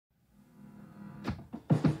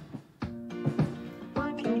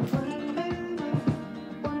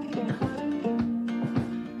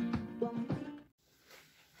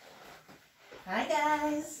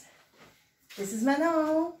guys, this is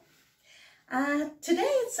Manon.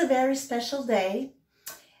 Today it's a very special day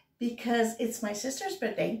because it's my sister's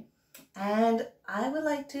birthday and I would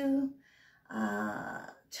like to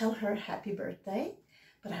tell her happy birthday,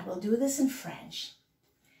 but I will do this in French.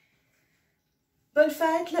 Bonne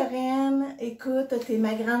fête Lorraine, écoute, t'es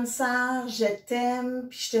ma grande sœur, je t'aime,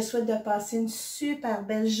 puis je te souhaite de passer une super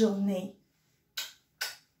belle journée.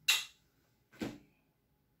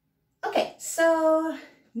 Okay, so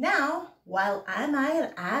now, while I'm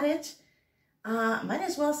at it, might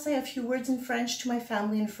as well say a few words in French to my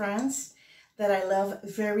family in France that I love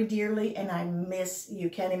very dearly and I miss, you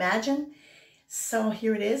can't imagine. So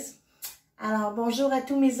here it is. Alors, bonjour à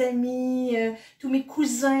tous mes amis, tous mes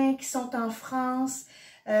cousins qui sont en France,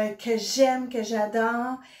 que j'aime, que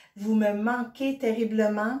j'adore. Vous me manquez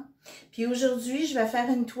terriblement. Puis aujourd'hui, je vais faire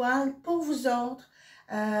une toile pour vous autres.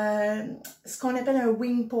 Ce qu'on appelle un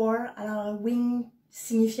wing pour. Alors, wing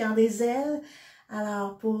signifiant des ailes.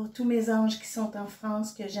 Alors, pour tous mes anges qui sont en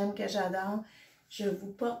France, que j'aime, que j'adore, je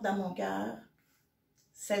vous porte dans mon cœur.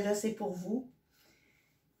 Celle-là, c'est pour vous.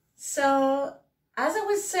 So, as I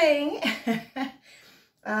was saying,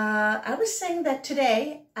 I was saying that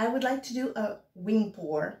today I would like to do a wing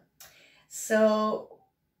pour. So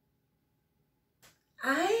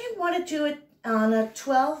I want to do it on a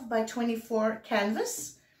 12 by 24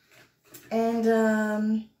 canvas,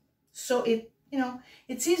 and so it, you know,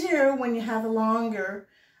 it's easier when you have a longer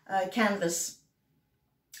canvas.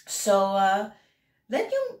 So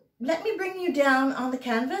let me bring you down on the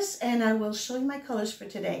canvas and I will show you my colors for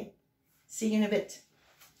today. See you in a bit.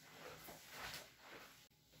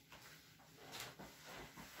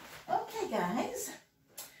 Okay, guys.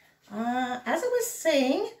 As I was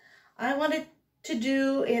saying, I wanted to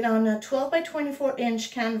do it on a 12 by 24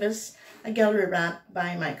 inch canvas, a gallery wrap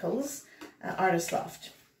by Michael's Artist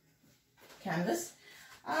Loft canvas.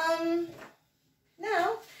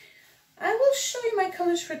 Now, I will show you my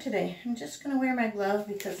colors for today. I'm just going to wear my glove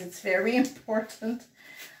because it's very important.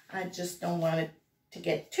 I just don't want it to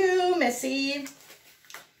get too messy.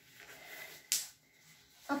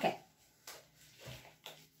 Okay.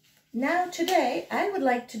 Now today, I would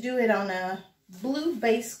like to do it on a blue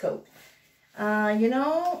base coat. You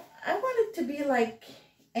know, I want it to be like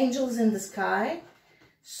angels in the sky.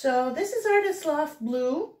 So this is Artist Loft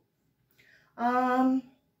Blue. The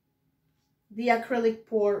acrylic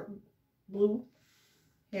pour blue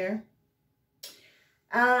here.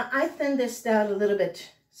 I thinned this out a little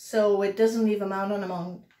bit so it doesn't leave a mound on a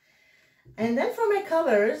mound. And then for my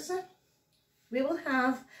colors, we will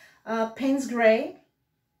have Paynes gray.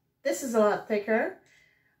 This is a lot thicker.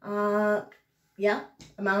 Yeah,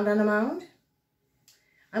 a mound on a mound.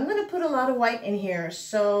 I'm going to put a lot of white in here.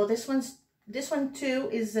 So this one too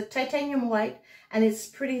is a titanium white and it's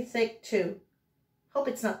pretty thick too. Hope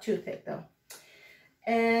it's not too thick though.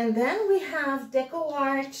 And then we have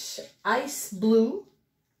DecoArt Ice Blue.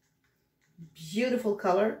 Beautiful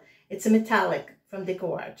color. It's a metallic from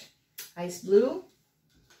DecoArt. Ice Blue.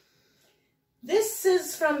 This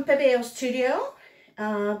is from Pebeo Studio.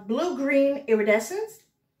 Blue-green Iridescent.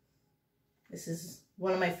 This is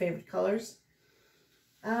one of my favorite colors.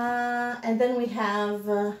 And then we have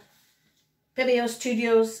Pebeo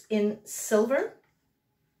Studios in silver.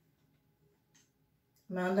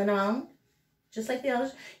 Mound and mound. Just like the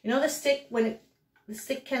others. You know the stick, when the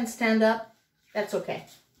stick can't stand up, that's okay.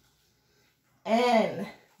 And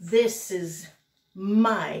this is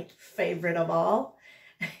my favorite of all.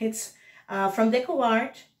 It's from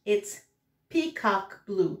DecoArt. It's Peacock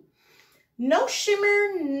Blue. No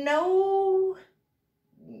shimmer, no,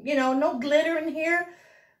 you know, no glitter in here.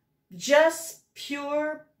 Just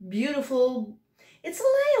pure, beautiful. It's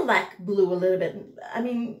a lilac blue a little bit. I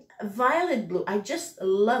mean, violet blue. I just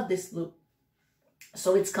love this blue.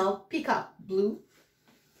 So it's called Peacock Blue.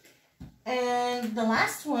 And the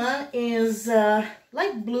last one is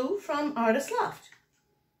light blue from Artist Loft.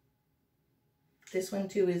 This one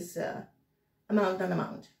too is a mound on a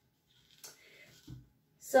mound.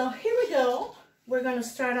 So here we go. We're going to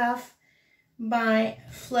start off by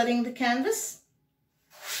flooding the canvas.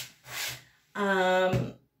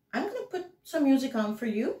 I'm going to put some music on for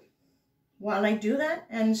you while I do that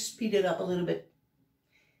and speed it up a little bit.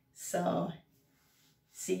 So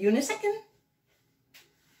see you in a second.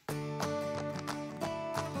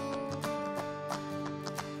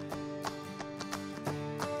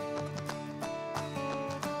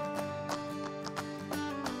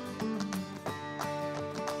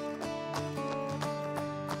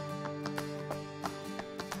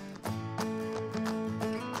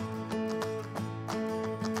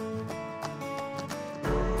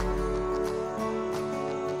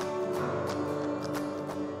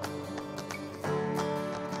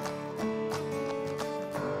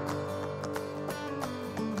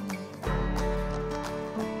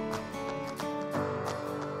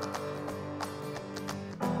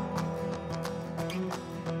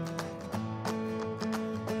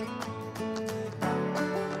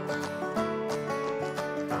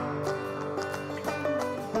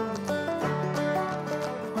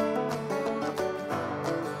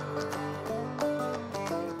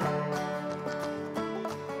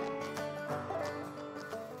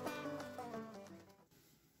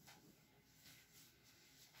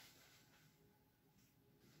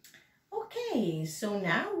 Okay, so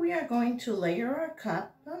now we are going to layer our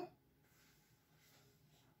cup.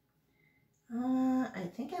 I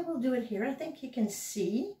think I will do it here. I think you can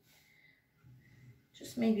see.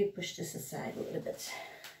 Just maybe push this aside a little bit.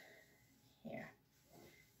 Here.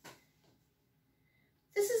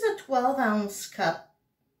 This is a 12-ounce cup.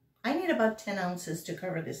 I need about 10 ounces to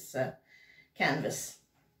cover this canvas.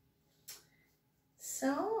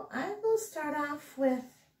 So I will start off with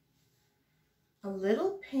a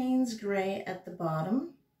little Paynes gray at the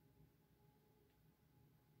bottom.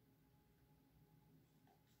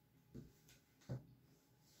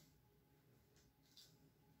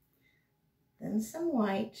 Then some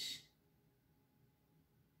white.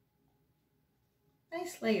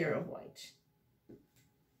 Nice layer of white.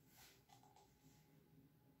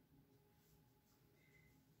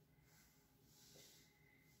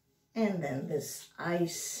 And then this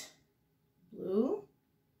ice blue.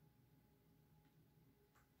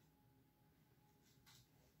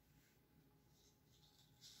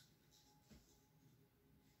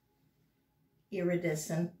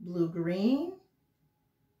 Iridescent blue-green.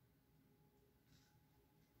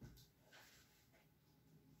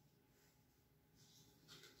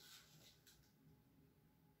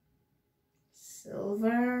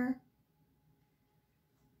 Silver.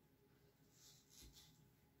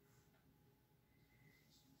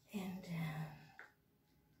 And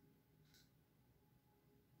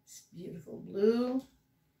this beautiful blue.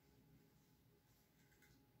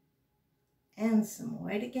 And some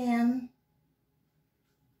white again.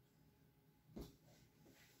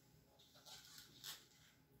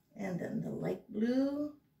 And then the light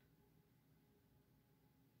blue.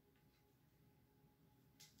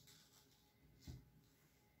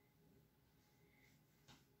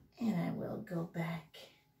 And I will go back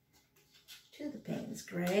to the Paynes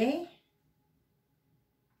gray.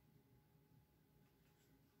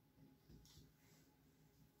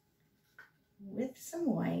 With some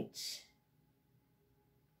white.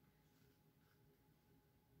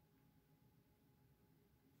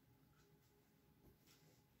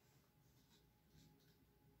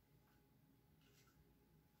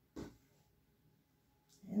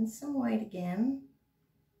 And some white again.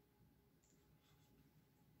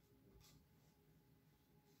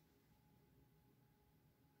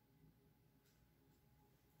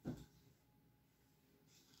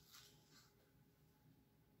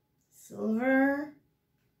 Silver.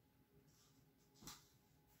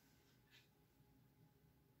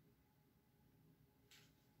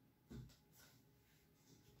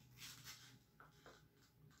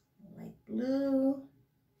 Light blue.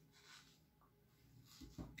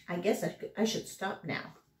 I guess I should stop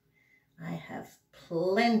now. I have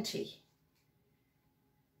plenty.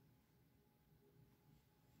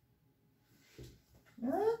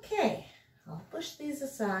 Okay, I'll push these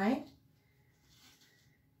aside.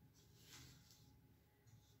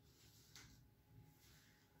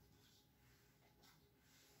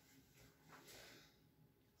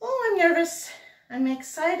 Oh, I'm nervous. I'm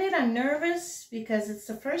excited. I'm nervous because it's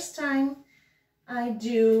the first time I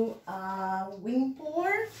do wing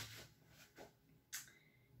pour.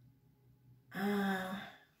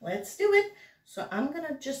 Let's do it. So I'm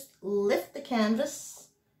gonna just lift the canvas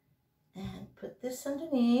and put this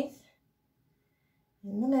underneath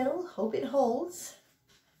in the middle. Hope it holds.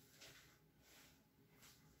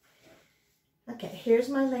 Okay, here's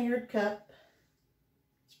my layered cup.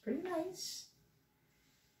 It's pretty nice.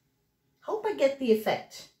 Hope I get the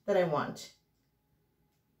effect that I want.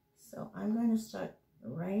 So I'm going to start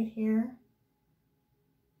right here.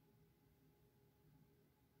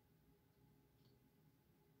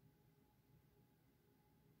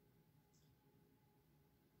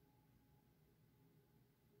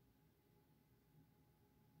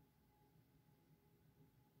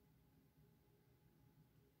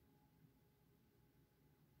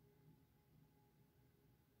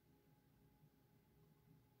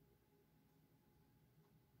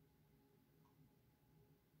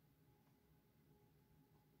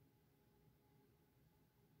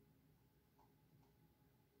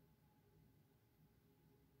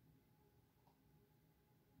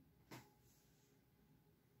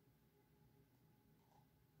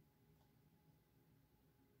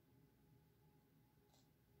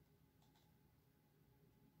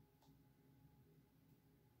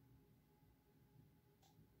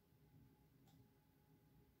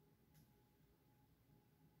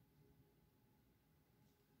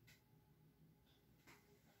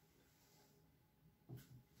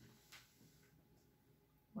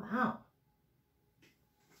 Wow.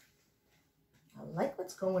 I like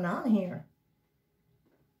what's going on here.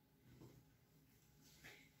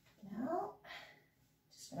 Now,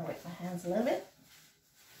 just I'll wipe my hands a little bit.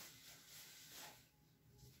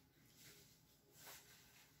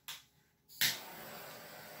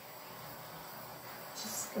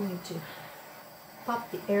 Just going to pop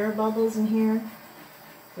the air bubbles in here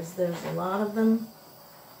because there's a lot of them.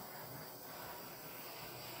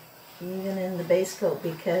 Even in the base coat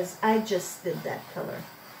because I just did that color.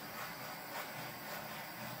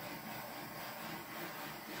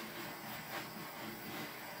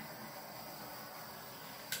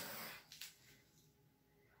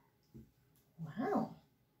 Wow,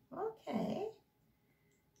 okay.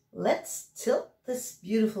 Let's tilt this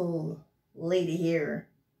beautiful lady here.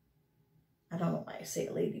 I don't know why I say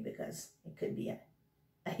lady because it could be a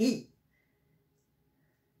he.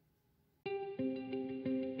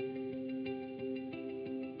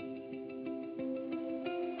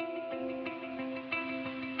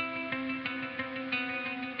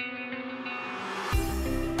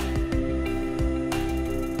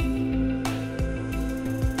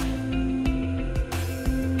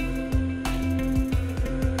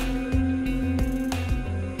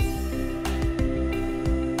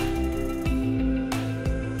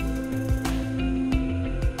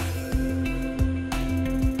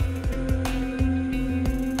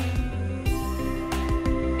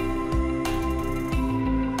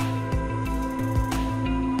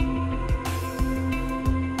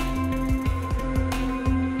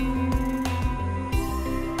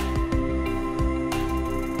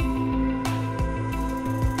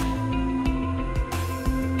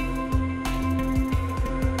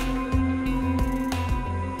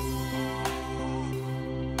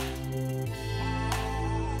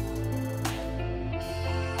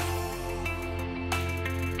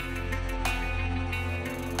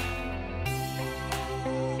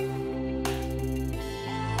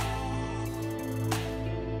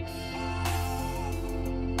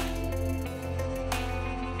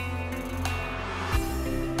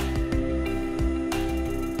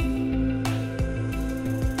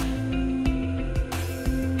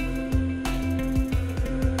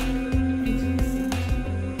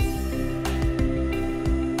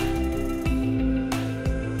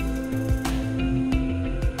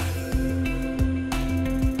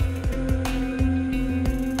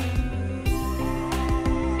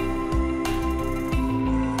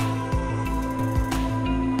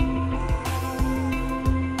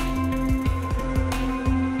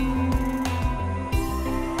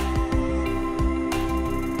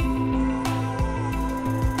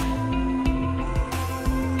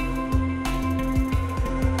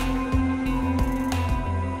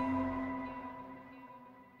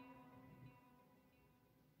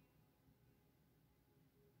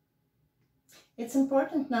 It's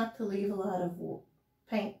important not to leave a lot of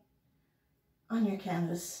paint on your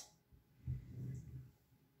canvas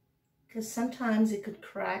because sometimes it could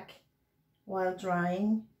crack while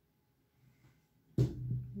drying.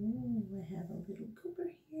 Ooh, I have a little goober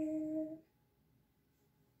here.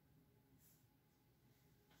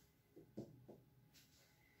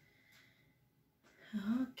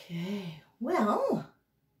 Okay, well,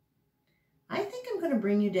 I think I'm going to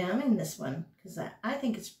bring you down in this one because I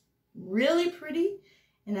think it's really pretty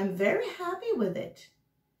and I'm very happy with it.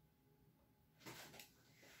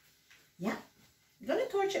 Yeah, I'm going to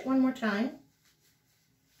torch it one more time.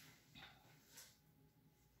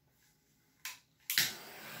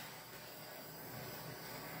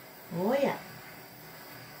 Oh yeah.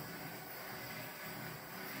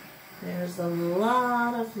 There's a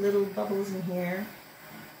lot of little bubbles in here.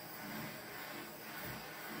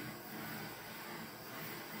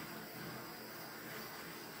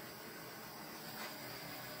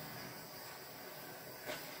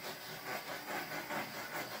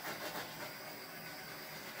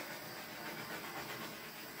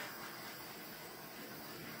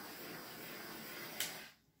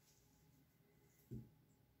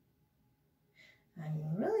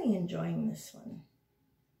 I'm really enjoying this one.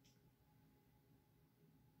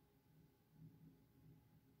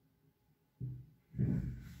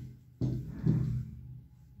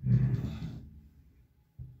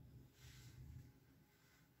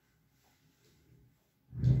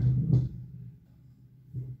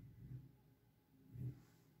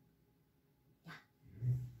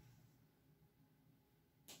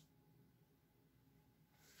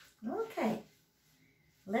 Okay,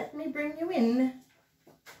 let me bring you in.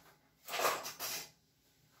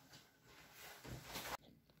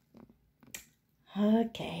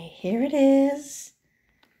 Okay, here it is.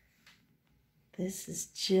 This is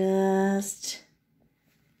just,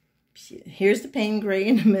 here's the Paynes gray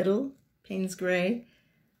in the middle, Paynes gray.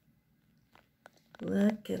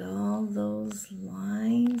 Look at all those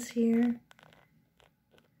lines here.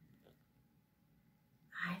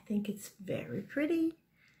 think it's very pretty.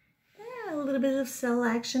 Yeah, a little bit of cell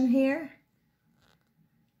action here.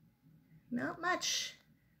 Not much.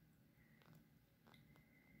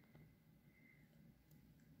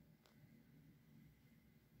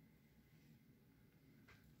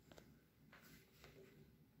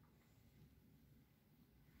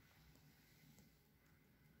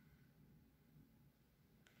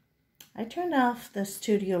 I turned off the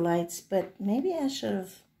studio lights, but maybe I should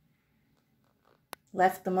have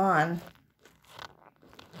left them on.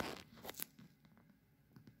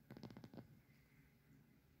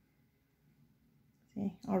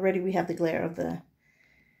 See, already we have the glare of the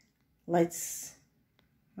lights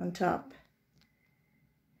on top.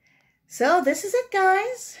 So this is it,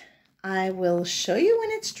 guys. I will show you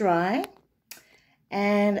when it's dry.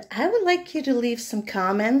 And I would like you to leave some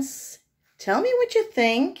comments. Tell me what you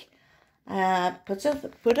think.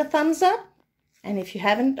 Put a thumbs up. And if you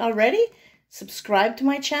haven't already, subscribe to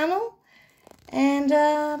my channel. And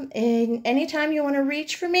anytime you want to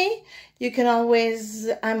reach for me, you can always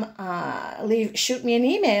shoot me an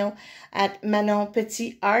email at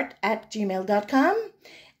manonpetitart@gmail.com.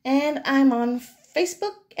 And I'm on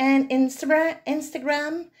Facebook and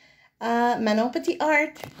Instagram, Manon Petit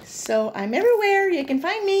Art. So I'm everywhere. You can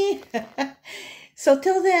find me. So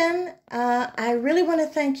till then, I really want to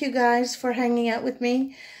thank you guys for hanging out with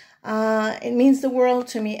me. It means the world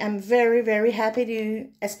to me. I'm very, very happy to,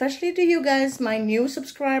 especially to you guys, my new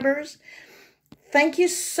subscribers. Thank you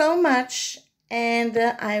so much. And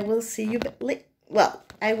I will see you,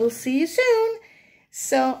 I will see you soon.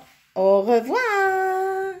 So, au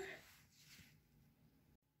revoir.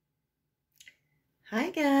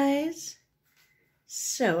 Hi guys.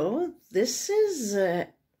 So this is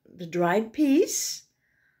the dried piece.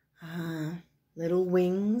 Little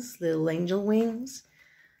wings, little angel wings.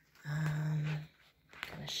 I'm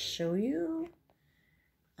gonna show you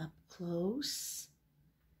up close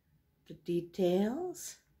the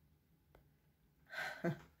details.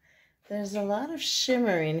 There's a lot of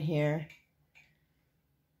shimmer in here.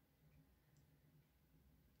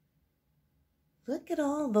 Look at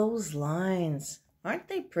all those lines. Aren't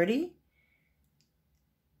they pretty?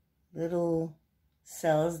 Little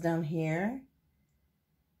cells down here.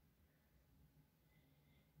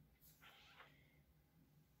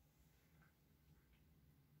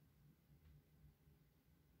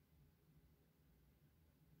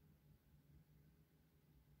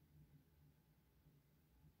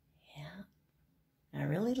 Yeah, I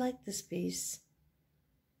really like this piece.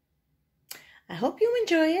 I hope you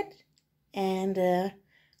enjoy it, and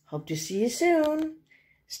hope to see you soon.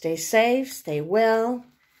 Stay safe, stay well,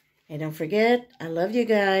 and don't forget, I love you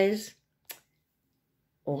guys.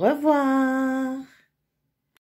 Au revoir.